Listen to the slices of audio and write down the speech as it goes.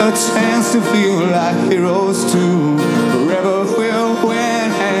a chance to feel like heroes too. Forever we'll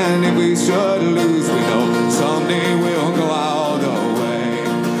win, and if we should lose, we know someday we'll go all the way.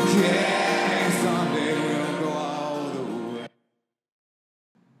 Yeah, someday we'll go all the way.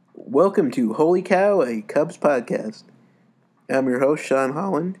 Welcome to Holy Cow, a Cubs podcast. I'm your host, Sean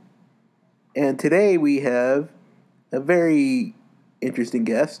Holland, and today we have a very interesting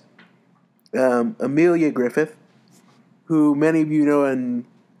guest, Amelia Griffith, who many of you know on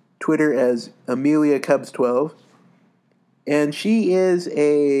Twitter as Amelia Cubs 12, and she is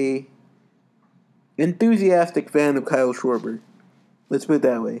a enthusiastic fan of Kyle Schwarber. Let's put it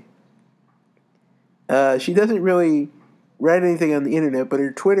that way. She doesn't really write anything on the internet, but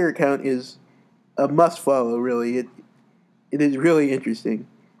her Twitter account is a must follow. Really, it is really interesting.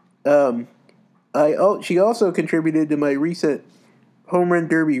 She also contributed to my recent Home Run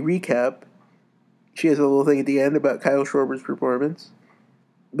Derby recap. She has a little thing at the end about Kyle Schwarber's performance.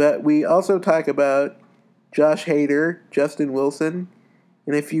 But we also talk about Josh Hader, Justin Wilson,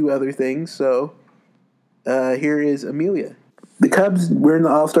 and a few other things. So here is Amelia. The Cubs, we're in the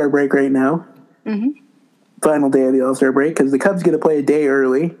All-Star break right now. Mm-hmm. Final day of the All-Star break, because the Cubs get to play a day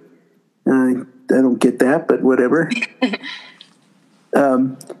early. I don't get that, but whatever.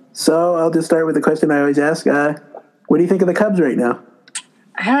 So I'll just start with the question I always ask. What do you think of the Cubs right now?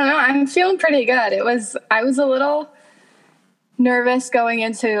 I don't know. I'm feeling pretty good. I was a little nervous going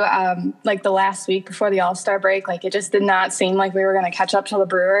into the last week before the All-Star break. Like, it just did not seem like we were going to catch up to the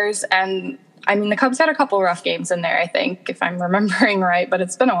Brewers. And I mean, the Cubs had a couple rough games in there, I think, if I'm remembering right, but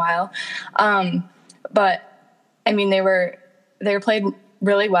it's been a while. But I mean, they were played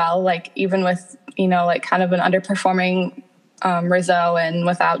really well, like even with, kind of an underperforming Rizzo and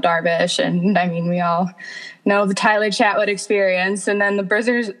without Darvish. And I mean, we all know the Tyler Chatwood experience. And then the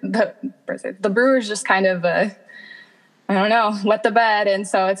Brewers just kind of, wet the bed. And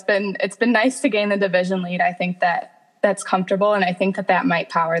so it's been nice to gain the division lead. I think that's comfortable. And I think that might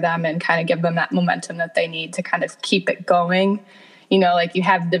power them and kind of give them that momentum that they need to kind of keep it going. You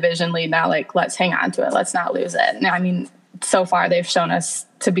have the division lead now, let's hang on to it. Let's not lose it. Now, I mean, so far they've shown us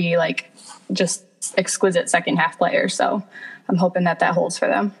to be just exquisite second half players. So I'm hoping that holds for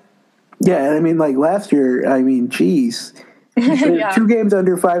them. Yeah. I mean, last year, geez, yeah. 2 games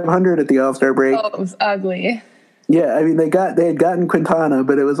under 500 at the All-Star break. Oh, it was ugly. Yeah. I mean, they had gotten Quintana,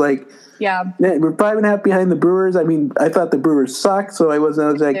 but it was yeah, we're 5.5 behind the Brewers. I mean, I thought the Brewers sucked. So I was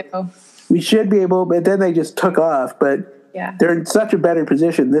we should be able, but then they just took off, but yeah, they're in such a better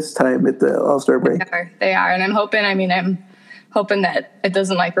position this time at the All-Star break. They are. And I'm hoping that it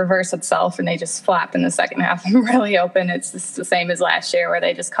doesn't reverse itself and they just flop in the second half. I'm really hoping it's just the same as last year where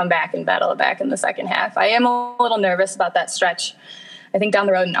they just come back and battle it back in the second half. I am a little nervous about that stretch, I think down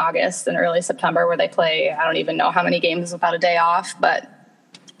the road in August and early September, where they play, I don't even know how many games without a day off, but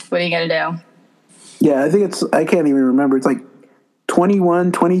what are you going to do? Yeah, I think I can't even remember. It's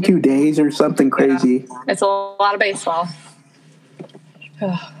 21, 22 days or something crazy. Yeah, it's a lot of baseball.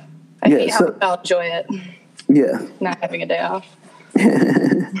 I hate how I'll enjoy it. Yeah. Not having a day off.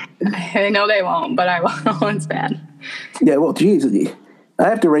 I know they won't, but I will. It's bad. Yeah, well, geez, I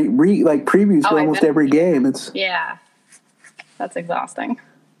have to write previews for almost every game. Yeah. That's exhausting.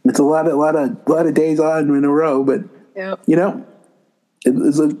 It's a lot of days on in a row, but yep.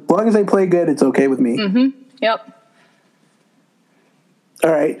 As long as they play good, it's okay with me. Mm-hmm. Yep. All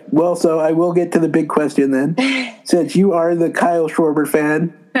right. Well, so I will get to the big question then. Since you are the Kyle Schwarber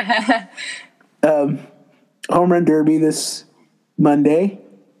fan, Home Run Derby this Monday.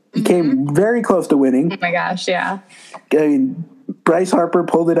 He came very close to winning. Oh my gosh, yeah. I mean, Bryce Harper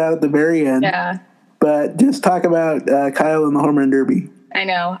pulled it out at the very end. Yeah. But just talk about Kyle and the Home Run Derby. I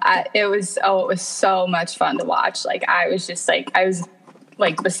know. It was so much fun to watch. I was just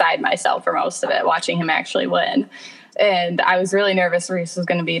beside myself for most of it, watching him actually win. And I was really nervous Reese was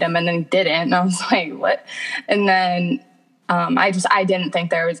going to beat him, and then he didn't. And I was like, what? And then I didn't think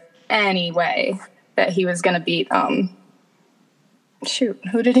there was any way that he was going to beat, who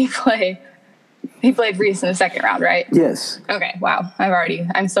did he play? He played Reese in the second round, right? Yes. Okay, wow.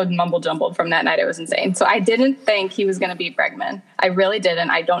 I'm so mumble-jumbled from that night. It was insane. So I didn't think he was going to beat Bregman. I really didn't.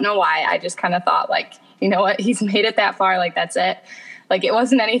 I don't know why. I just kind of thought, you know what? He's made it that far. That's it. It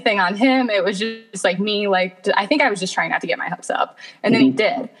wasn't anything on him. It was just me. I think I was just trying not to get my hopes up. And then he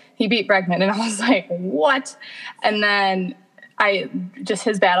did. He beat Bregman. And I was like, what? And then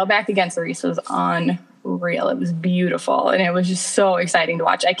his battle back against Reese was unreal. It was beautiful. And it was just so exciting to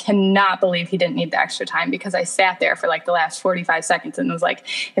watch. I cannot believe he didn't need the extra time, because I sat there for the last 45 seconds and was like,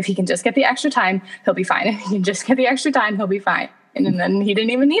 if he can just get the extra time, he'll be fine. If he can just get the extra time, he'll be fine. and then he didn't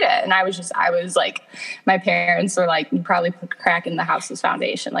even need it. And I was like, my parents were like, you probably put a crack in the house's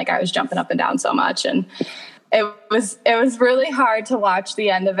foundation. Like I was jumping up and down so much. And it was really hard to watch the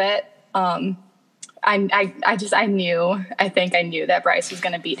end of it. I think I knew that Bryce was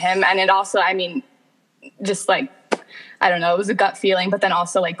going to beat him. And it also, I mean, just like, I don't know, it was a gut feeling, but then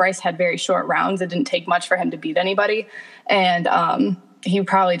also like Bryce had very short rounds. It didn't take much for him to beat anybody. And he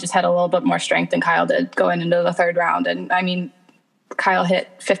probably just had a little bit more strength than Kyle did going into the third round. And I mean, Kyle hit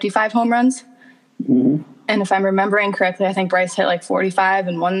 55 home runs. Mm-hmm. And if I'm remembering correctly, I think Bryce hit like 45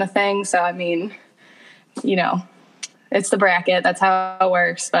 and won the thing. So, I mean, you know, it's the bracket. That's how it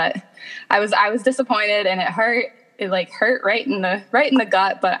works. But I was disappointed, and it hurt. It like hurt right in the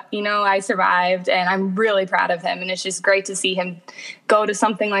gut. But, you know, I survived, and I'm really proud of him. And it's just great to see him go to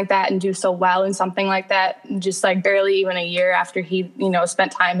something like that and do so well in something like that. Just like barely even a year after he, you know,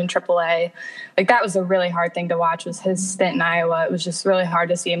 spent time in AAA. Like that was a really hard thing to watch, was his stint in Iowa. It was just really hard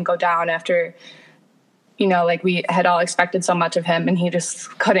to see him go down after, you know, like we had all expected so much of him, and he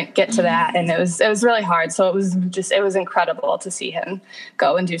just couldn't get to that. And it was really hard. So it was incredible to see him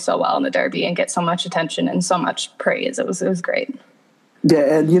go and do so well in the Derby and get so much attention and so much praise. It was great.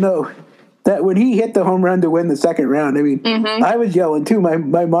 Yeah. And you know, that when he hit the home run to win the second round, I mean, mm-hmm. I was yelling too. My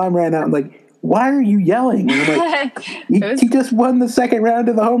mom ran out and like, why are you yelling? And I'm like, he just won the second round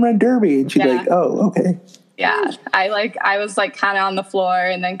of the home run derby. And she's like, oh, okay. Yeah. I was like kind of on the floor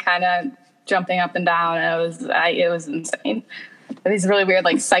and then kind of jumping up and down. And it was insane. These really weird,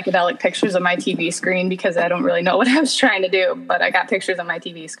 like psychedelic pictures of my TV screen, because I don't really know what I was trying to do, but I got pictures on my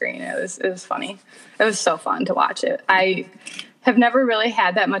TV screen. It was funny. It was so fun to watch it. I have never really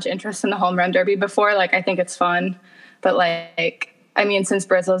had that much interest in the home run derby before. Like, I think it's fun, but like, I mean, since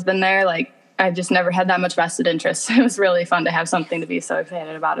Brizzo's been there, like, I've just never had that much vested interest. It was really fun to have something to be so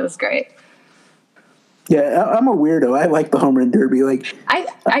excited about. It was great. Yeah, I'm a weirdo. I like the home run derby. Like,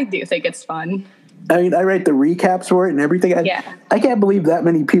 I do think it's fun. I mean, I write the recaps for it and everything. I can't believe that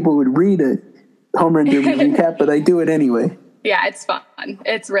many people would read a home run derby recap, but I do it anyway. Yeah, it's fun.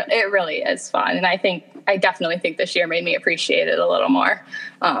 It really is fun, and I definitely think this year made me appreciate it a little more,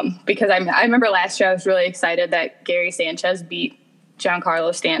 because I remember last year I was really excited that Gary Sanchez beat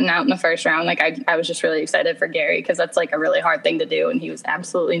Giancarlo Stanton out in the first round. Like I was just really excited for Gary, because that's like a really hard thing to do, and he was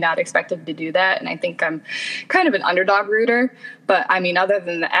absolutely not expected to do that. And I think I'm kind of an underdog rooter, but I mean, other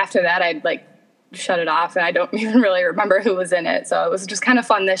than after that, I'd like shut it off, and I don't even really remember who was in it. So it was just kind of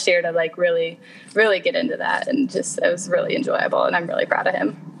fun this year to like really, really get into that, and just it was really enjoyable, and I'm really proud of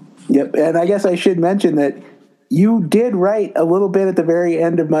him. Yep, and I guess I should mention that you did write a little bit at the very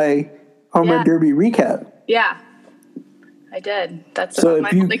end of my home run derby recap. Yeah, I did. That's about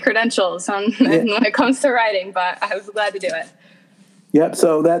my only credentials when it comes to writing, but I was glad to do it. Yep,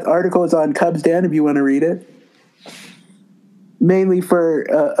 so that article is on Cubs Den if you want to read it. Mainly for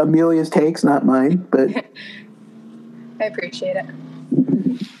Amelia's takes, not mine, but I appreciate it.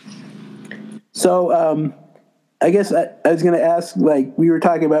 So I guess I was going to ask, like we were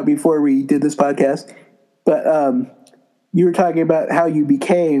talking about before we did this podcast, but you were talking about how you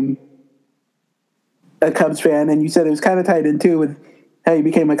became a Cubs fan, and you said it was kind of tied in too with how you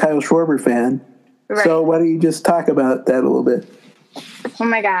became a Kyle Schwarber fan. Right. So why don't you just talk about that a little bit? Oh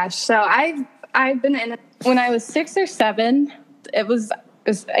my gosh. So I've been in when I was 6 or 7. I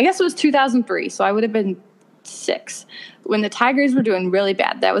guess it was 2003. So I would have been 6 when the Tigers were doing really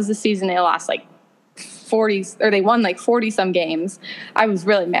bad. That was the season they lost like 40, or they won like 40 some games. I was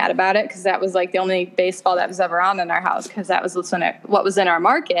really mad about it, because that was like the only baseball that was ever on in our house, because that was what was in our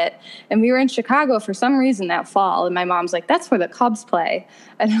market. And we were in Chicago for some reason that fall, and my mom's like, that's where the Cubs play.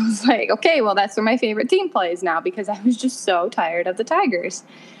 And I was like, okay, well, that's where my favorite team plays now, because I was just so tired of the Tigers.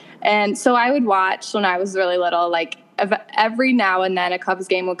 And so I would watch when I was really little, like every now and then a Cubs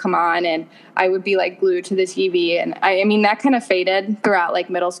game would come on, and I would be like glued to the TV. And I mean, that kind of faded throughout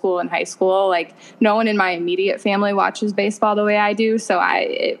like middle school and high school. Like no one in my immediate family watches baseball the way I do. So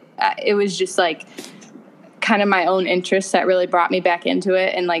it was just like kind of my own interest that really brought me back into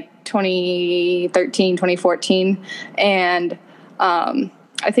it in like 2013, 2014. And,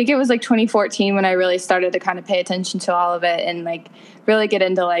 I think it was like 2014 when I really started to kind of pay attention to all of it and like really get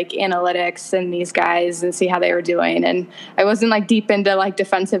into like analytics and these guys and see how they were doing. And I wasn't like deep into like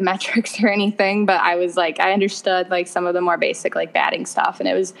defensive metrics or anything, but I was like, I understood like some of the more basic like batting stuff. And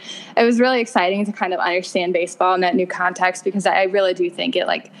it was really exciting to kind of understand baseball in that new context, because I really do think it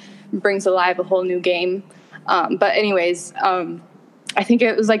like brings alive a whole new game. But anyways, I think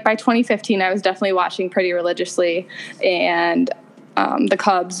it was like by 2015, I was definitely watching pretty religiously, and the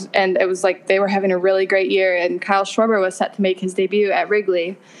Cubs, and it was like they were having a really great year, and Kyle Schwarber was set to make his debut at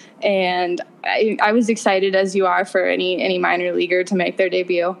Wrigley, and I was excited, as you are, for any minor leaguer to make their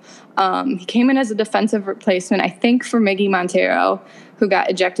debut. He came in as a defensive replacement, I think, for Miggy Montero, who got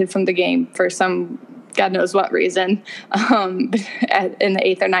ejected from the game for some God knows what reason, in the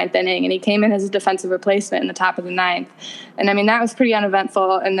 8th or 9th inning. And he came in as a defensive replacement in the top of the 9th. And I mean, that was pretty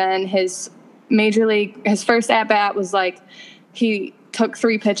uneventful. And then his first at-bat was like, he took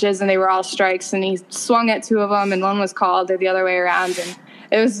 3 pitches and they were all strikes, and he swung at 2 of them and one was called, or the other way around. And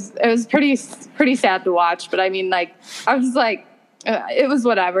it was pretty sad to watch. But I mean, like, I was like, it was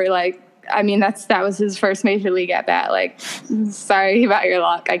whatever. Like, I mean, that was his first major league at bat. Like, sorry about your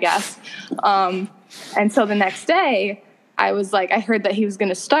luck, I guess. And so the next day, I was like, I heard that he was going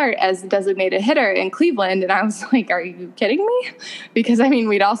to start as the designated hitter in Cleveland. And I was like, are you kidding me? Because, I mean,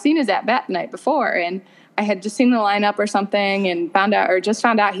 we'd all seen his at-bat the night before. And I had just seen the lineup or something and found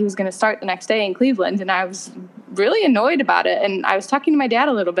out he was going to start the next day in Cleveland. And I was really annoyed about it. And I was talking to my dad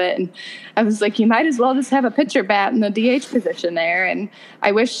a little bit. And I was like, you might as well just have a pitcher bat in the DH position there. And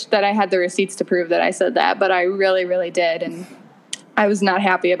I wish that I had the receipts to prove that I said that. But I really, really did. And I was not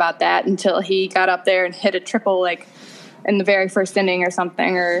happy about that until he got up there and hit a triple, like in the very first inning or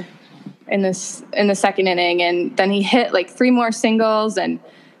something, or in the second inning. And then he hit like 3 more singles, and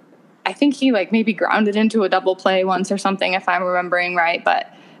I think he like maybe grounded into a double play once or something, if I'm remembering right.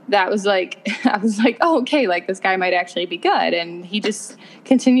 But that was like, I was like, oh, okay, like this guy might actually be good. And he just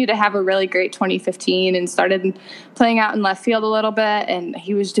continued to have a really great 2015 and started playing out in left field a little bit. And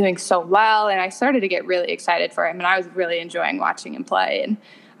he was doing so well. And I started to get really excited for him. And I was really enjoying watching him play. And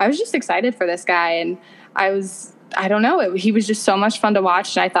I was just excited for this guy. And I don't know, he was just so much fun to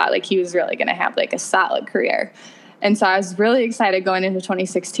watch. And I thought like he was really going to have like a solid career. And so I was really excited going into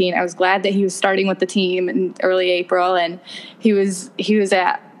 2016. I was glad that he was starting with the team in early April. And he was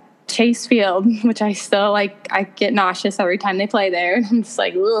at Chase Field, which I still like. I get nauseous every time they play there. I'm just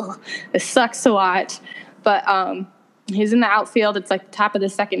like, ugh, this sucks to watch. But he's in the outfield. It's like the top of the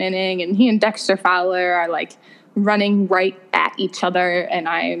second inning, and he and Dexter Fowler are like running right at each other. And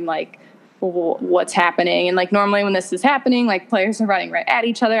I'm like, what's happening? And like normally when this is happening, like players are running right at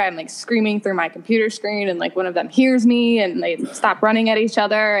each other, I'm like screaming through my computer screen, and like one of them hears me and they stop running at each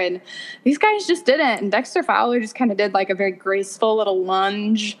other, and these guys just didn't. And Dexter Fowler just kind of did like a very graceful little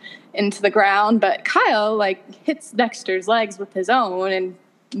lunge into the ground, but Kyle like hits Dexter's legs with his own and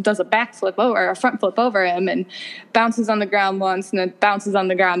does a backflip over, a front flip over him, and bounces on the ground once and then bounces on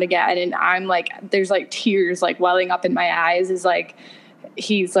the ground again. And I'm like, there's like tears like welling up in my eyes. Is like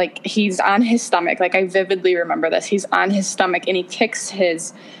he's on his stomach. Like I vividly remember this. He's on his stomach and he kicks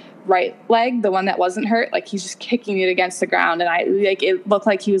his right leg, the one that wasn't hurt, like he's just kicking it against the ground. And I like, it looked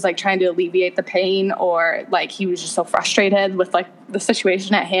like he was like trying to alleviate the pain, or like he was just so frustrated with like the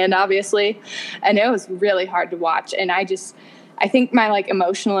situation at hand, obviously. And it was really hard to watch. And I think my like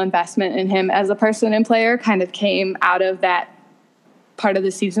emotional investment in him as a person and player kind of came out of that part of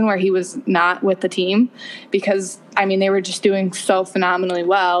the season where he was not with the team, because I mean they were just doing so phenomenally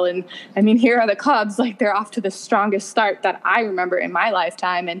well. And I mean, here are the Cubs, like they're off to the strongest start that I remember in my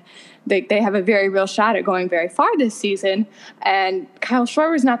lifetime, and they have a very real shot at going very far this season, and Kyle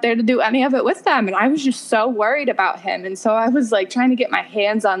Schwarber's not there to do any of it with them. And I was just so worried about him. And so I was like trying to get my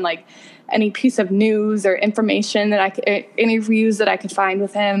hands on like any piece of news or information that I could, interviews that I could find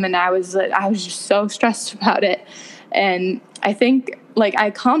with him, and I was just so stressed about it. And I think like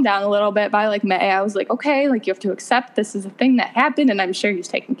I calmed down a little bit by like May. I was like, okay, like you have to accept this is a thing that happened, and I'm sure he's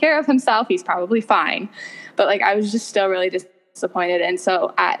taking care of himself. He's probably fine. But like I was just still really disappointed. And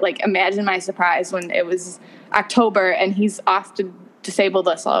so I like imagine my surprise when it was October and he's off to disabled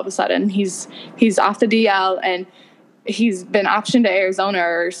list all of a sudden. He's off the DL and he's been optioned to Arizona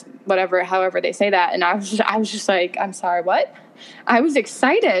or whatever, however they say that. And I was just like, I'm sorry, what? I was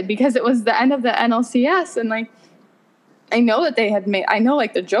excited because it was the end of the NLCS, and like I know that I know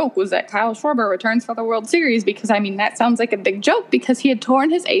like the joke was that Kyle Schwarber returns for the World Series, because I mean, that sounds like a big joke because he had torn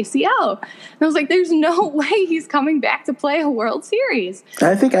his ACL. And I was like, there's no way he's coming back to play a World Series.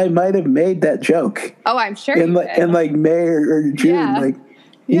 I think I might have made that joke. Oh, I'm sure in like May or June. Yeah. Like,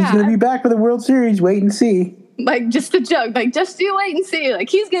 he's going to be back for the World Series. Wait and see. Like, just a joke. Like, just you wait and see. Like,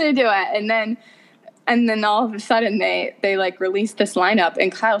 he's going to do it. And then all of a sudden they like released this lineup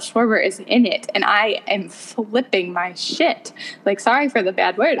and Kyle Schwarber is in it, and I am flipping my shit. Like, sorry for the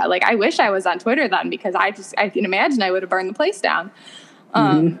bad word. Like, I wish I was on Twitter then, because I can imagine I would have burned the place down.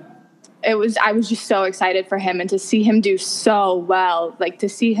 I was just so excited for him, and to see him do so well, like to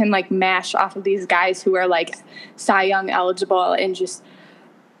see him like mash off of these guys who are like Cy Young eligible, and just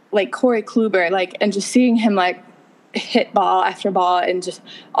like Corey Kluber, like, and just seeing him like hit ball after ball and just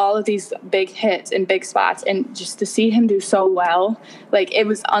all of these big hits and big spots, and just to see him do so well, like it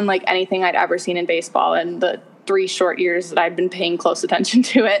was unlike anything I'd ever seen in baseball in the 3 short years that I've been paying close attention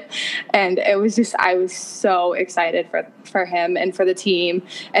to it. And it was just, I was so excited for him and for the team.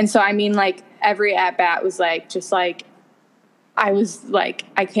 And so, I mean, like every at bat was like, just like, I was like,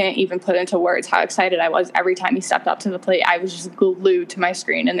 I can't even put into words how excited I was every time he stepped up to the plate. I was just glued to my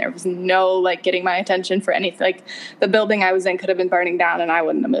screen, and there was no like getting my attention for anything. Like the building I was in could have been burning down and I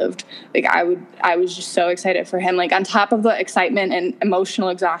wouldn't have moved. Like I was just so excited for him. Like on top of the excitement and emotional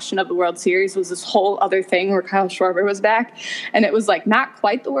exhaustion of the World Series was this whole other thing where Kyle Schwarber was back, and it was like not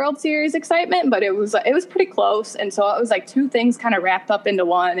quite the World Series excitement, but it was pretty close. And so it was like 2 things kind of wrapped up into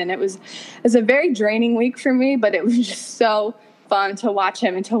one, and it was a very draining week for me, but it was just so fun to watch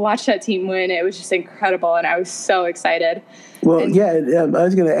him and to watch that team win. It was just incredible, and I was so excited. Well, I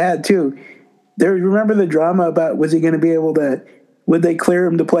was going to add too. Remember the drama about was he going to be able to? Would they clear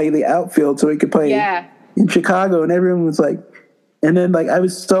him to play the outfield so he could play in Chicago? And everyone was like, and then like I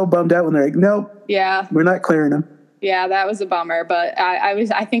was so bummed out when they're like, nope, we're not clearing him. Yeah, that was a bummer, but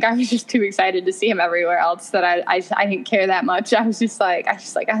I think I was just too excited to see him everywhere else that I didn't care that much. I was just like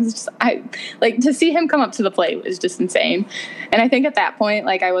to see him come up to the plate was just insane. And I think at that point,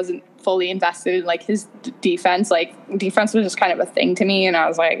 like I wasn't fully invested in like his defense. Like defense was just kind of a thing to me, and I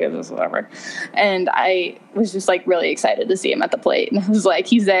was like, it was whatever. And I was just like really excited to see him at the plate, and I was like,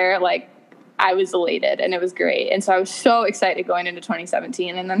 he's there, like. I was elated, and it was great. And so I was so excited going into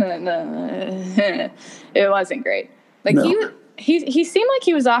 2017, and then it wasn't great. Like no. He seemed like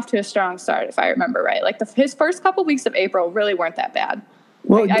he was off to a strong start, if I remember right. Like his first couple weeks of April really weren't that bad.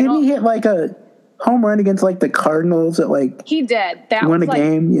 Well, like, didn't he hit like a home run against like the Cardinals at like he did. That won was a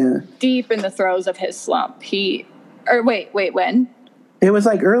game, yeah. Deep in the throes of his slump. Wait, when? It was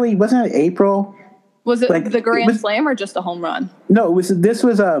like early, wasn't it April? Was it like, the Grand Slam or just a home run? No, this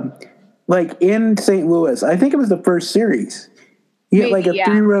was like in St. Louis. I think it was the first series. He hit like a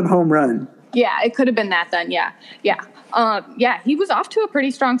 3-run home run. Yeah, it could have been that then. Yeah. He was off to a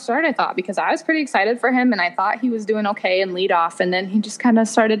pretty strong start, I thought, because I was pretty excited for him, and I thought he was doing okay in leadoff, and then he just kind of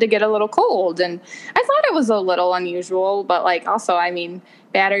started to get a little cold, and I thought it was a little unusual, but like also, I mean,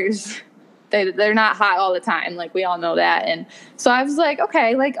 batters, they're not hot all the time, like we all know that, and so I was like,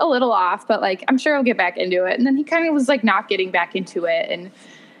 okay, like a little off, but like I'm sure he'll get back into it, and then he kind of was like not getting back into it, and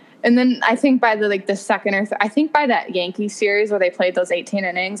then I think by the second or I think by that Yankees series where they played those 18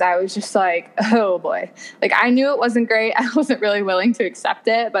 innings, I was just like, oh boy. Like I knew it wasn't great. I wasn't really willing to accept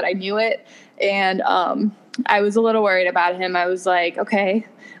it, but I knew it. And I was a little worried about him. I was like, okay.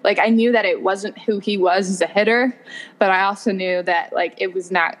 Like I knew that it wasn't who he was as a hitter, but I also knew that like it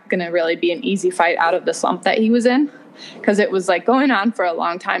was not going to really be an easy fight out of the slump that he was in. Because it was like going on for a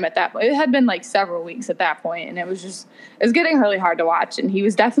long time at that point. It had been like several weeks at that point, and it was getting really hard to watch. And he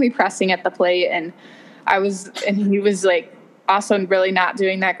was definitely pressing at the plate, and he was like also really not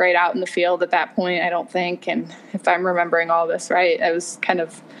doing that great out in the field at that point, I don't think. And if I'm remembering all this right, it was kind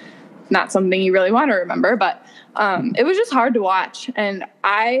of not something you really want to remember, but it was just hard to watch. And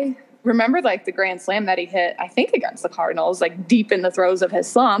I remember like the grand slam that he hit, I think against the Cardinals, like deep in the throes of his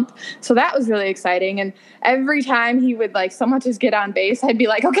slump. So that was really exciting. And every time he would like so much as get on base, I'd be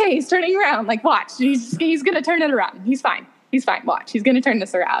like, okay, he's turning around. Like, watch, he's going to turn it around. He's fine. Watch, he's going to turn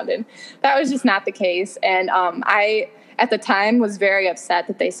this around. And that was just not the case. And I, at the time, was very upset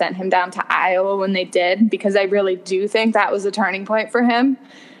that they sent him down to Iowa when they did, because I really do think that was a turning point for him.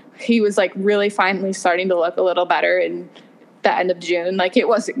 He was like really finally starting to look a little better in the end of June. Like it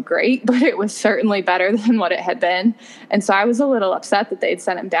wasn't great, but it was certainly better than what it had been. And so I was a little upset that they'd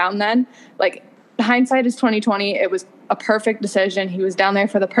sent him down then. Like hindsight is 2020. It was a perfect decision. He was down there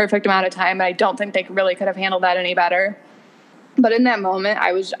for the perfect amount of time. And I don't think they really could have handled that any better. But in that moment,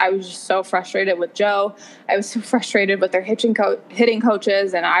 I was just so frustrated with Joe. I was so frustrated with their hitting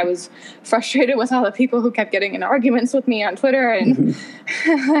coaches, and I was frustrated with all the people who kept getting in arguments with me on Twitter, and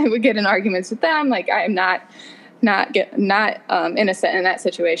I would get in arguments with them. Like I am not innocent in that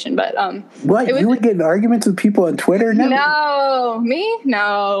situation, but what, you would get in arguments with people on Twitter? No, me,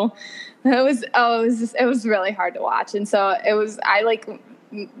 no. It was really hard to watch, and so it was.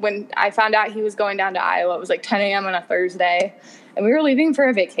 When I found out he was going down to Iowa, it was like 10 a.m. on a Thursday, and we were leaving for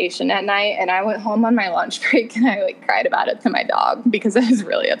a vacation that night, and I went home on my lunch break, and I like cried about it to my dog because I was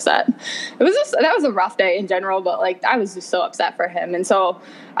really upset. That was a rough day in general, but like I was just so upset for him. And so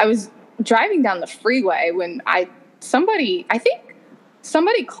I was driving down the freeway when somebody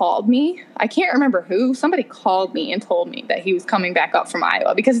called me. I can't remember who. Somebody called me and told me that he was coming back up from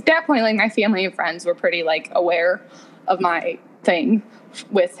Iowa, because at that point, like my family and friends were pretty like aware of my thing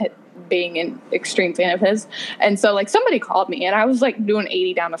with being an extreme fan of his. And so like somebody called me and I was like doing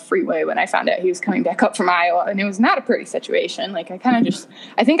 80 down the freeway when I found out he was coming back up from Iowa, and it was not a pretty situation. Like I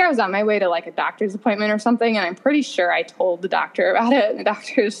think I was on my way to like a doctor's appointment or something, and I'm pretty sure I told the doctor about it, and the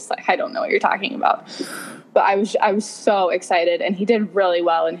doctor was just like, I don't know what you're talking about. But I was so excited, and he did really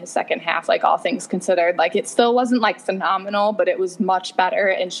well in his second half, like all things considered. Like it still wasn't like phenomenal, but it was much better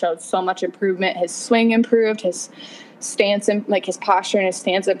and showed so much improvement. His swing improved, his stance and like his posture and his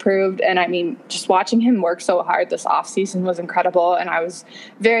stance improved. And I mean, just watching him work so hard this off season was incredible. And I was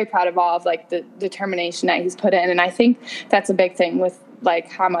very proud of all of like the determination that he's put in. And I think that's a big thing with like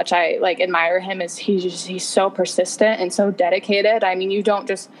how much I like admire him is he's so persistent and so dedicated. I mean, you don't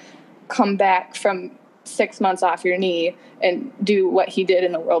just come back from 6 months off your knee and do what he did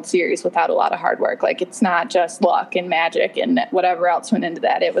in the World Series without a lot of hard work. Like it's not just luck and magic and whatever else went into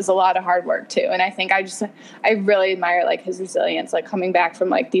that. It was a lot of hard work too. And I think I really admire like his resilience, like coming back from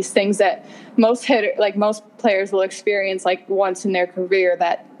like these things that most players will experience like once in their career,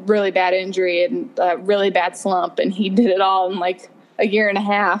 that really bad injury and really bad slump. And he did it all in like a year and a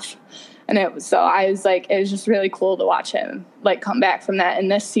half. And it was just really cool to watch him like come back from that.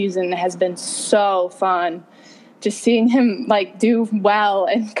 And this season has been so fun, just seeing him like do well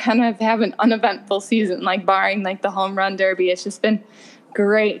and kind of have an uneventful season, like barring like the home run derby. It's just been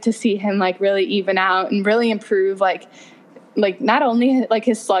great to see him like really even out and really improve. Like not only like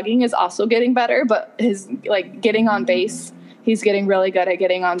his slugging is also getting better, but his like getting on base. He's getting really good at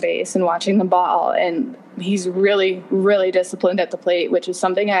getting on base and watching the ball, and he's really, really disciplined at the plate, which is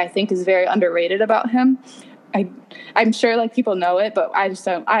something I think is very underrated about him. I'm sure like people know it, but I just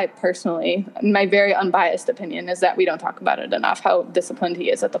don't. I personally, my very unbiased opinion is that we don't talk about it enough, how disciplined he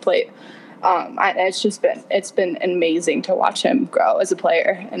is at the plate. It's been amazing to watch him grow as a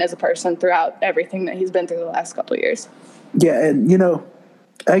player and as a person throughout everything that he's been through the last couple of years. Yeah, and you know,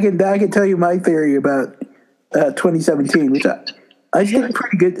 I can tell you my theory about 2017, which I stick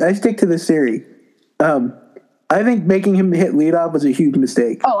pretty good. I stick to this theory. I think making him hit leadoff was a huge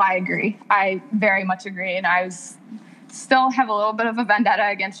mistake. Oh, I agree. I very much agree, and I still have a little bit of a vendetta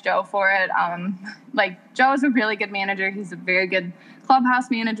against Joe for it. Like Joe's a really good manager. He's a very good clubhouse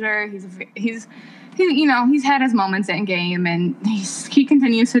manager. He's had his moments in game, and he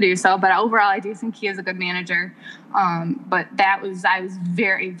continues to do so. But overall, I do think he is a good manager. But I was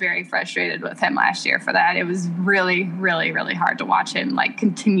very, very frustrated with him last year for that. It was really, really, really hard to watch him like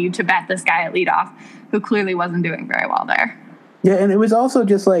continue to bat this guy at leadoff, who clearly wasn't doing very well there. Yeah, and it was also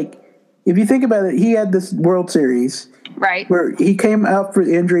just like, if you think about it, he had this World Series, right, where he came out for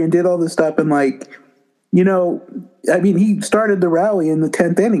injury and did all this stuff, and like, you know, I mean, he started the rally in the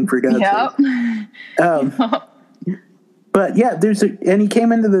 10th inning for God's sake. But yeah, and he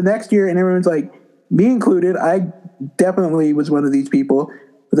came into the next year, and everyone's like, me included, I definitely was one of these people.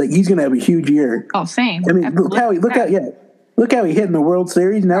 Was like, he's going to have a huge year. Oh, same. I mean, look how he hit in the World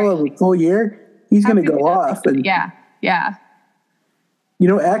Series. Now over a full year, he's going to go off. And yeah. You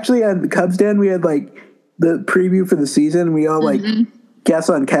know, actually on the Cubs Den, we had like the preview for the season. We all like guess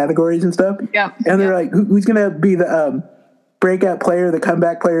on categories and stuff. Yep. And they're like, who's going to be the breakout player, the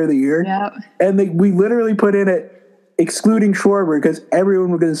comeback player of the year? Yep. And we literally put in it excluding Schwarber, because everyone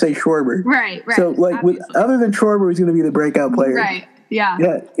was going to say Schwarber. Right. So like other than Schwarber, was going to be the breakout player. Right. Yeah.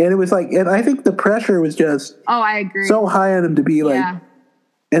 Yeah. And it was like, and I think the pressure was just I agree. so high on him to be like,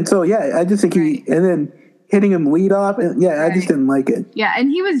 and so, yeah, I just think and then hitting him lead off. And I just didn't like it. Yeah.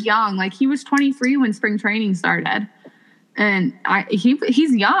 And he was young. Like he was 23 when spring training started. And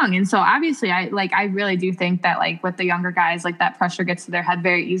he's young. And so obviously I really do think that like with the younger guys, like that pressure gets to their head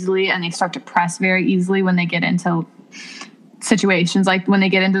very easily, and they start to press very easily when they get into situations. Like when they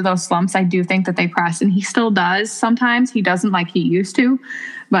get into those slumps, I do think that they press, and he still does. Sometimes he doesn't like he used to,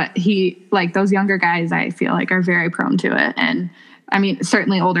 but he, like those younger guys, I feel like are very prone to it. And I mean,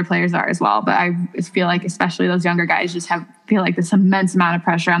 certainly older players are as well, but I feel like especially those younger guys just feel like this immense amount of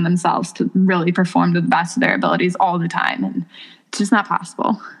pressure on themselves to really perform to the best of their abilities all the time. And it's just not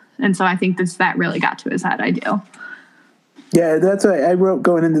possible. And so I think that really got to his head. I do. Yeah, that's what I wrote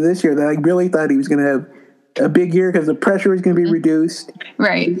going into this year, that I really thought he was going to have a big year because the pressure was going to be reduced.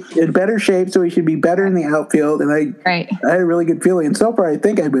 Right. In better shape, so he should be better in the outfield. And I had a really good feeling. And so far, I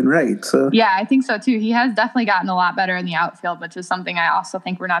think I've been right. So yeah, I think so too. He has definitely gotten a lot better in the outfield, which is something I also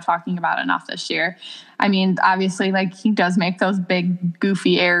think we're not talking about enough this year. I mean, obviously, like he does make those big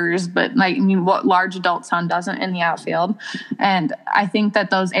goofy errors, but like, I mean, what large adult son doesn't in the outfield? And I think that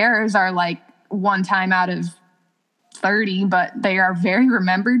those errors are like one time out of 30, but they are very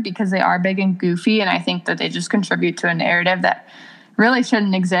remembered because they are big and goofy. And I think that they just contribute to a narrative that really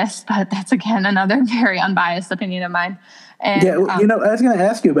shouldn't exist. But that's, again, another very unbiased opinion of mine. And Yeah, I was going to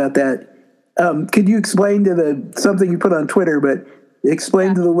ask you about that. Could you explain to something you put on Twitter, but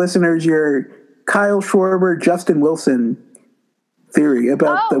explain to the listeners your Kyle Schwarber, Justin Wilson theory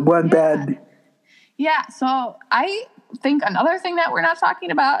about the one bad. Yeah, so I think another thing that we're not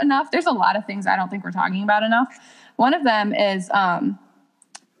talking about enough, there's a lot of things I don't think we're talking about enough. One of them is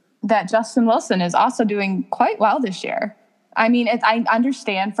that Justin Wilson is also doing quite well this year. I mean, I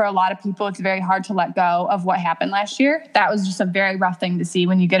understand for a lot of people, it's very hard to let go of what happened last year. That was just a very rough thing to see.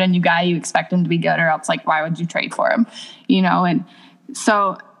 When you get a new guy, you expect him to be good, or else, like, why would you trade for him? And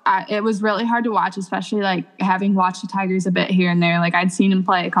so it was really hard to watch, especially like having watched the Tigers a bit here and there. Like, I'd seen him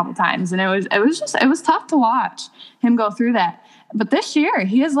play a couple times, and it was tough to watch him go through that. But this year,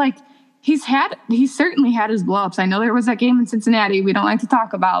 he's certainly had his blowups. I know there was that game in Cincinnati we don't like to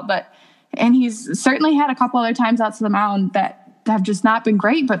talk about, and he's certainly had a couple other times out to the mound that have just not been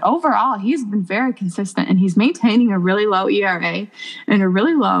great. But overall, he's been very consistent, and he's maintaining a really low ERA and a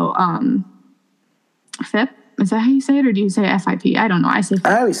really low FIP. Is that how you say it, or do you say FIP? I don't know.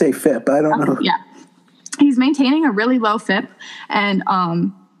 I always say FIP. I don't know. Yeah, he's maintaining a really low FIP, and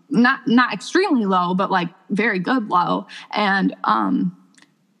not extremely low, but like very good low. And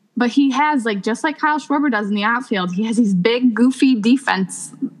but he has, like, just like Kyle Schwarber does in the outfield, he has these big, goofy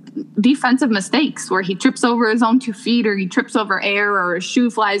defensive mistakes where he trips over his own 2 feet, or he trips over air, or a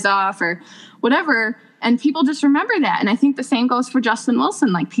shoe flies off, or whatever. And people just remember that. And I think the same goes for Justin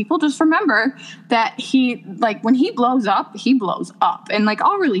Wilson. Like, people just remember that when he blows up, he blows up. And like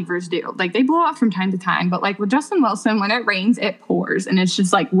all relievers do. Like, they blow up from time to time. But like with Justin Wilson, when it rains, it pours. And it's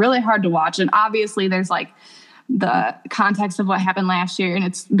just like really hard to watch. And obviously there's like the context of what happened last year, and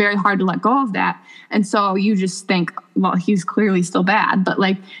it's very hard to let go of that. And so you just think, well, he's clearly still bad. But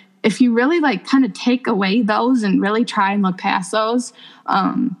like, if you really like kind of take away those and really try and look past those,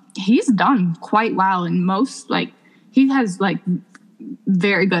 he's done quite well. And he has like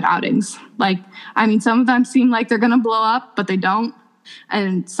very good outings. Like, I mean, some of them seem like they're going to blow up, but they don't.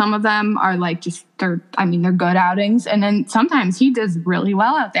 And some of them are like they're good outings. And then sometimes he does really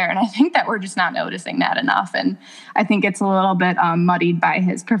well out there. And I think that we're just not noticing that enough. And I think it's a little bit muddied by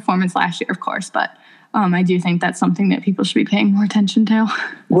his performance last year, of course. But I do think that's something that people should be paying more attention to.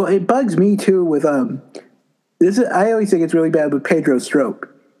 Well, it bugs me too with I always think it's really bad with Pedro Strop.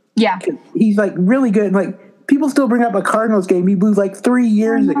 Yeah. He's like really good. Like, people still bring up a Cardinals game he blew like 3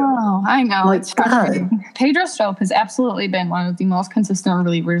 years ago. I know. Like, it's frustrating. Pedro Strop has absolutely been one of the most consistent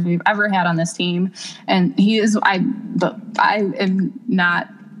relievers we've ever had on this team. And he is, I am not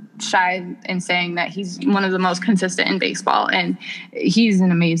shy in saying that he's one of the most consistent in baseball. And he's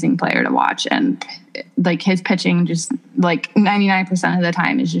an amazing player to watch. And like, his pitching just like 99% of the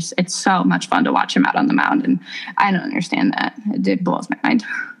time is just, it's so much fun to watch him out on the mound. And I don't understand that. It blows my mind.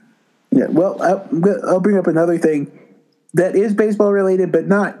 Yeah, well, I'll bring up another thing that is baseball related, but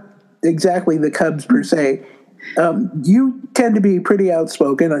not exactly the Cubs per se. You tend to be pretty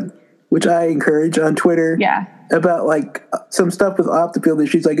outspoken, which I encourage, on Twitter. Yeah. About like some stuff with off the field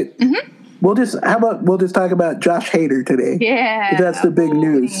issues. Like, we'll just talk about Josh Hader today. Yeah, that's the big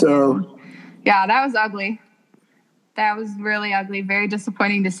news. So, yeah, that was ugly. That was really ugly. Very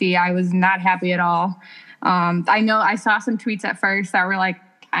disappointing to see. I was not happy at all. I know I saw some tweets at first that were like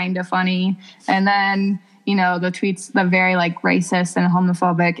kind of funny, and then the very like racist and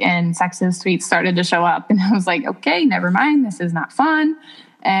homophobic and sexist tweets started to show up, and I was like, okay, never mind, this is not fun.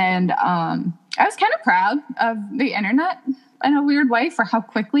 And I was kind of proud of the internet in a weird way for how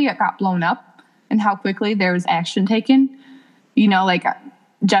quickly it got blown up and how quickly there was action taken. Like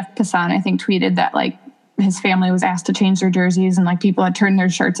Jeff Passan, I think, tweeted that like his family was asked to change their jerseys, and like people had turned their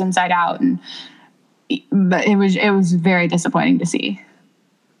shirts inside out, but it was very disappointing to see.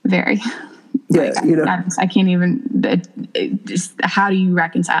 Very. Yeah, I can't even. Just how do you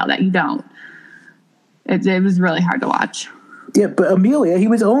reconcile that? You don't. It was really hard to watch. Yeah, but Amelia, he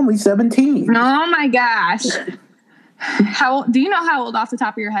was only 17. Oh my gosh! Do you know how old off the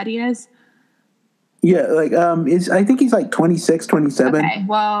top of your head he is? Yeah, like I think he's like 26, 27. Okay,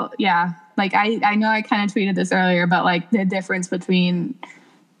 well, yeah. Like I know I kind of tweeted this earlier, but like the difference between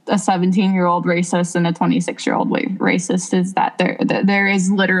a 17-year-old racist and a 26-year-old racist is that there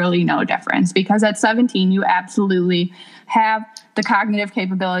is literally no difference, because at 17 you absolutely have the cognitive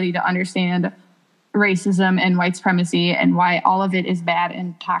capability to understand racism and white supremacy and why all of it is bad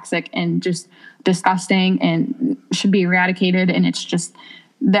and toxic and just disgusting and should be eradicated. And it's just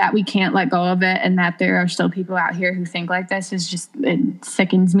that we can't let go of it, and that there are still people out here who think like this it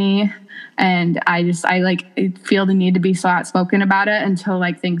sickens me. And I feel the need to be so outspoken about it until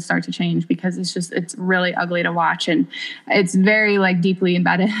like things start to change, because it's really ugly to watch, and it's very like deeply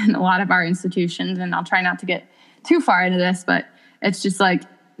embedded in a lot of our institutions. And I'll try not to get too far into this, but it's just like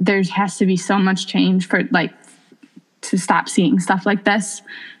there has to be so much change for like to stop seeing stuff like this.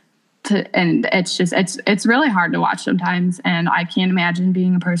 And it's really hard to watch sometimes. And I can't imagine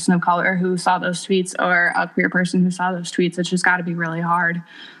being a person of color who saw those tweets or a queer person who saw those tweets. It's just got to be really hard.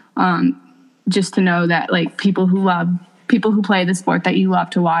 Just to know that like people who play the sport that you love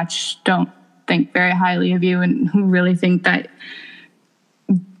to watch don't think very highly of you, and who really think that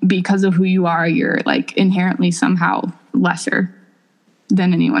because of who you are, you're like inherently somehow lesser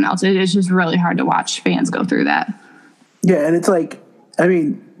than anyone else. It is just really hard to watch fans go through that. Yeah. And it's like, I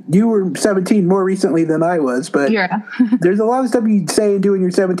mean, you were 17 more recently than I was, but yeah. There's a lot of stuff you say and do when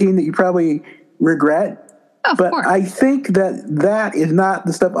you're 17 that you probably regret. Of but course. I think that is not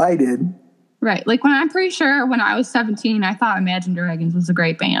the stuff I did. Right. Like I'm pretty sure when I was 17, I thought Imagine Dragons was a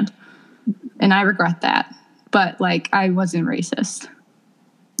great band. And I regret that. But like I wasn't racist.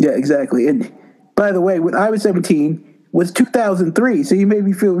 Yeah, exactly. And by the way, when I was 17 was 2003, so you made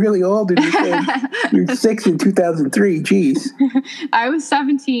me feel really old and you said you're 6 in 2003. Jeez. I was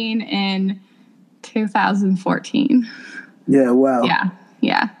 17 in 2014. Yeah, wow.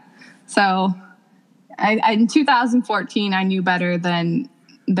 Yeah. So I in 2014, I knew better than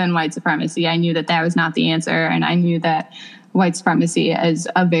white supremacy. I knew that was not the answer, and I knew that white supremacy is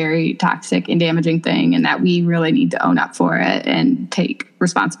a very toxic and damaging thing, and that we really need to own up for it and take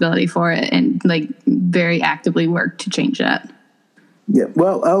responsibility for it and like very actively work to change that. Yeah.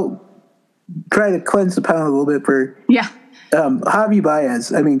 Well, I'll try to cleanse the palate a little bit for Javi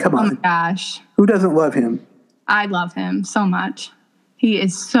Baez. I mean, come on. Oh my gosh. Who doesn't love him? I love him so much. He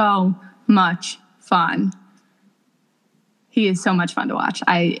is so much fun. He is so much fun to watch.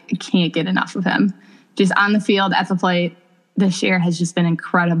 I can't get enough of him. Just on the field, at the plate, this year has just been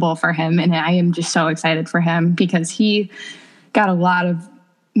incredible for him. And I am just so excited for him because he got a lot of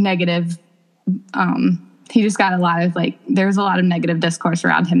negative, he just got a lot of there's a lot of negative discourse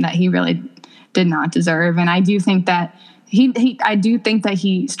around him that he really did not deserve. And I do think that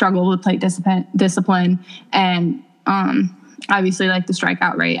he struggled with plate discipline and, obviously like the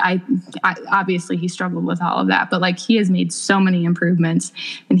strikeout rate. I obviously he struggled with all of that, but like he has made so many improvements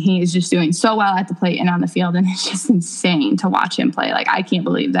and he is just doing so well at the plate and on the field. And it's just insane to watch him play. Like, I can't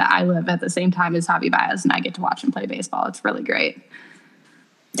believe that I live at the same time as Javi Baez and I get to watch him play baseball. It's really great.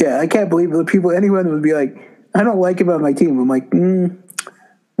 Yeah. I can't believe anyone would be like, I don't like him on my team. I'm like, all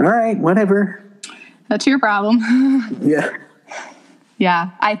right, whatever. That's your problem. Yeah. Yeah.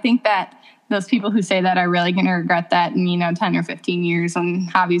 I think that those people who say that are really going to regret that in, 10 or 15 years when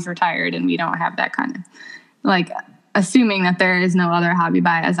Javi's retired and we don't have that kind of, assuming that there is no other Javi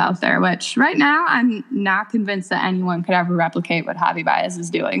Baez out there, which right now I'm not convinced that anyone could ever replicate what Javi Baez is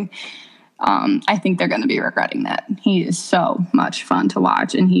doing. I think they're going to be regretting that. He is so much fun to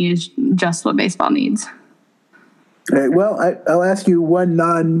watch, and he is just what baseball needs. All right, well, I'll ask you one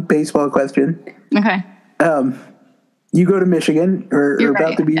non-baseball question. Okay. You go to Michigan, or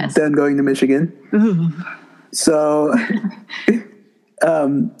about to be done going to Michigan. Ooh. So,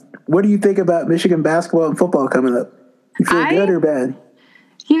 what do you think about Michigan basketball and football coming up? You feel good or bad?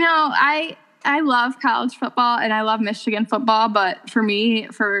 I love college football and I love Michigan football, but for me,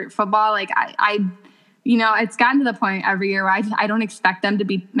 for football, it's gotten to the point every year where I don't expect them to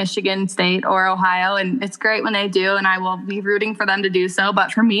be Michigan State or Ohio, and it's great when they do, and I will be rooting for them to do so.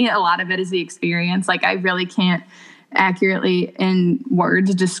 But for me, a lot of it is the experience. I really can't accurately in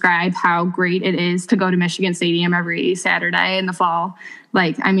words describe how great it is to go to Michigan Stadium every Saturday in the fall.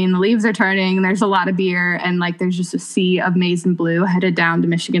 The leaves are turning, there's a lot of beer, and there's just a sea of maize and blue headed down to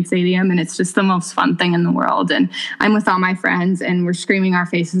Michigan Stadium, and it's just the most fun thing in the world. And I'm with all my friends, and we're screaming our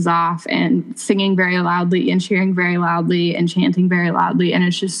faces off and singing very loudly and cheering very loudly and chanting very loudly, and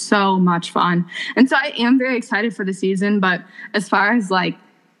it's just so much fun. And so I am very excited for the season, but as far as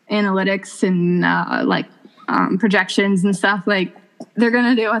analytics and projections and stuff, they're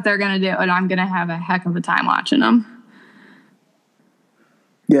gonna do what they're gonna do, and I'm gonna have a heck of a time watching them.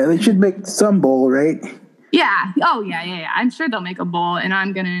 Yeah, they should make some bowl, right? Yeah. Oh, yeah. I'm sure they'll make a bowl, and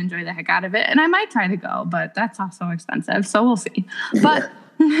I'm going to enjoy the heck out of it. And I might try to go, but that's also expensive, so we'll see. But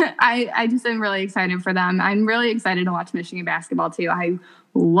I just am really excited for them. I'm really excited to watch Michigan basketball, too. I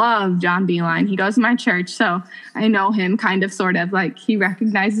love John Beilein. He goes to my church, so I know him kind of sort of he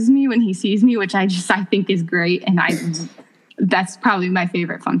recognizes me when he sees me, which I think is great. And that's probably my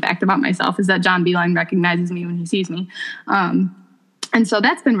favorite fun fact about myself is that John Beilein recognizes me when he sees me. And so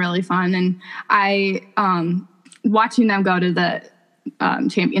that's been really fun. And I, watching them go to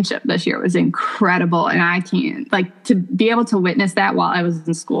championship this year was incredible. And I can't, like, to be able to witness that while I was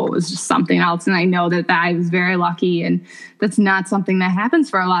in school was just something else. And I know that I was very lucky, and that's not something that happens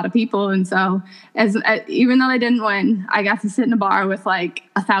for a lot of people. And so even though they didn't win, I got to sit in a bar with like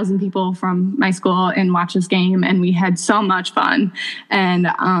 1,000 people from my school and watch this game. And we had so much fun. And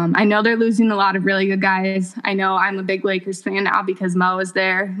I know they're losing a lot of really good guys. I know I'm a big Lakers fan now because Mo is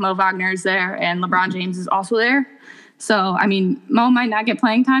there, Mo Wagner is there, and LeBron James is also there. So, I mean, Mo might not get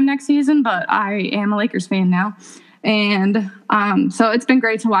playing time next season, but I am a Lakers fan now. And so it's been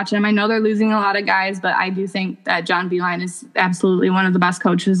great to watch them. I know they're losing a lot of guys, but I do think that John Beilein is absolutely one of the best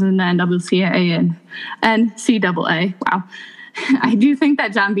coaches in the NCAA and NCAA. Wow. I do think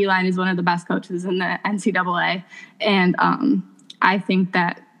that John Beilein is one of the best coaches in the NCAA. And I think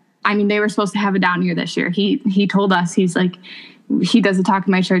that, I mean, they were supposed to have a down year this year. He told us, he's like, he does a talk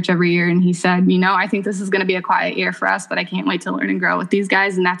in my church every year, and he said, I think this is going to be a quiet year for us, but I can't wait to learn and grow with these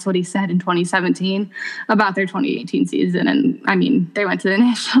guys. And that's what he said in 2017 about their 2018 season. And I mean, they went to the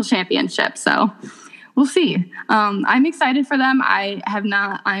national championship, so we'll see. I'm excited for them. I'm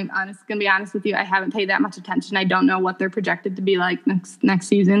going to be honest with you, I haven't paid that much attention. I don't know what they're projected to be like next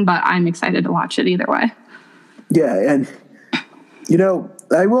season, but I'm excited to watch it either way. Yeah, and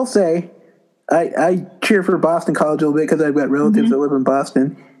I will say, I cheer for Boston College a little bit because I've got relatives that live in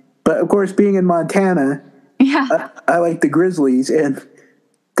Boston. But, of course, being in Montana, I like the Grizzlies. And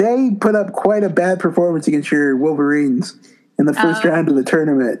they put up quite a bad performance against your Wolverines in the first round of the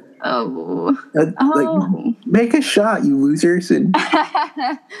tournament. Like, make a shot, you losers. And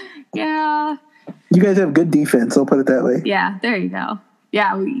yeah. You guys have good defense, I'll put it that way. Yeah, there you go.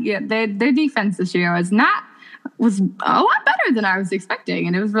 Yeah, their defense this year was a lot better than I was expecting,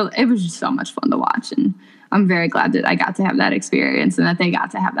 and it was just so much fun to watch, and I'm very glad that I got to have that experience and that they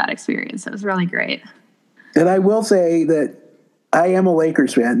got to have that experience. It was really great. And I will say that I am a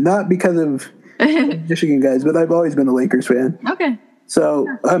Lakers fan, not because of Michigan guys, but I've always been a Lakers fan. Okay. So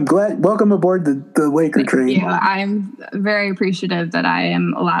I'm glad. Welcome aboard the Laker train. Yeah, I'm very appreciative that I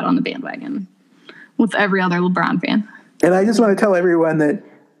am allowed on the bandwagon with every other LeBron fan. And I just want to tell everyone that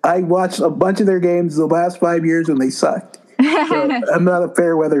I watched a bunch of their games the last 5 years when they sucked. So I'm not a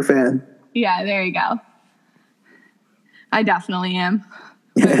fair weather fan. Yeah, there you go. I definitely am.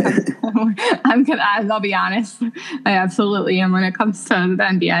 I'll be honest. I absolutely am. When it comes to the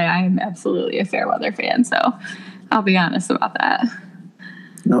NBA, I am absolutely a fair weather fan. So I'll be honest about that.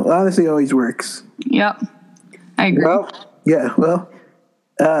 No, honesty always works. Yep. I agree. Well,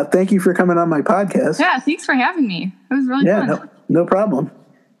 thank you for coming on my podcast. Yeah, thanks for having me. It was really fun. No problem.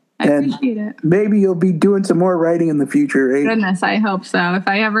 I appreciate it. Maybe you'll be doing some more writing in the future, right? Goodness, I hope so. If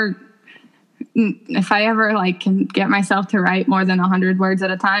I ever can get myself to write more than 100 words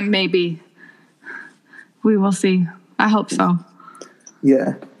at a time, maybe. We will see. I hope so.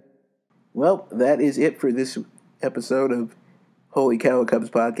 Yeah. Well, that is it for this episode of Holy Cow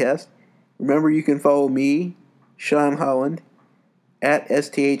Cubs podcast. Remember, you can follow me, Sean Holland, at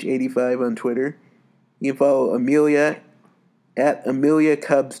STH85 on Twitter. You can follow Amelia at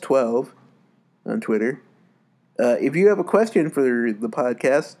AmeliaCubs12 on Twitter. If you have a question for the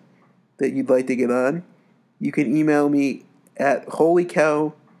podcast that you'd like to get on, you can email me at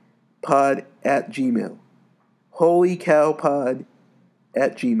holycowpod@gmail.com.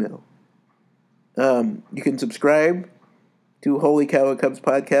 holycowpod@gmail.com. You can subscribe to Holy Cow Cubs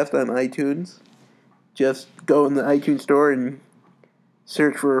podcast on iTunes. Just go in the iTunes store and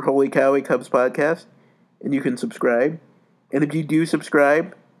search for Holy Cow Cubs podcast, and you can subscribe. And if you do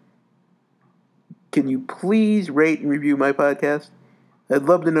subscribe, can you please rate and review my podcast? I'd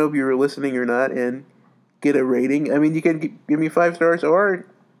love to know if you were listening or not and get a rating. I mean, you can give me 5 stars or,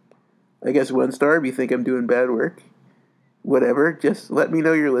 I guess, 1 star if you think I'm doing bad work. Whatever. Just let me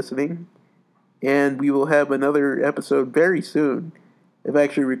know you're listening. And we will have another episode very soon. I've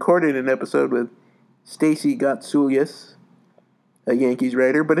actually recorded an episode with Stacy Gotsulias, a Yankees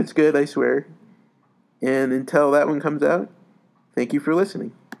writer, but it's good, I swear. And until that one comes out, thank you for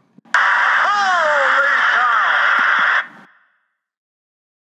listening.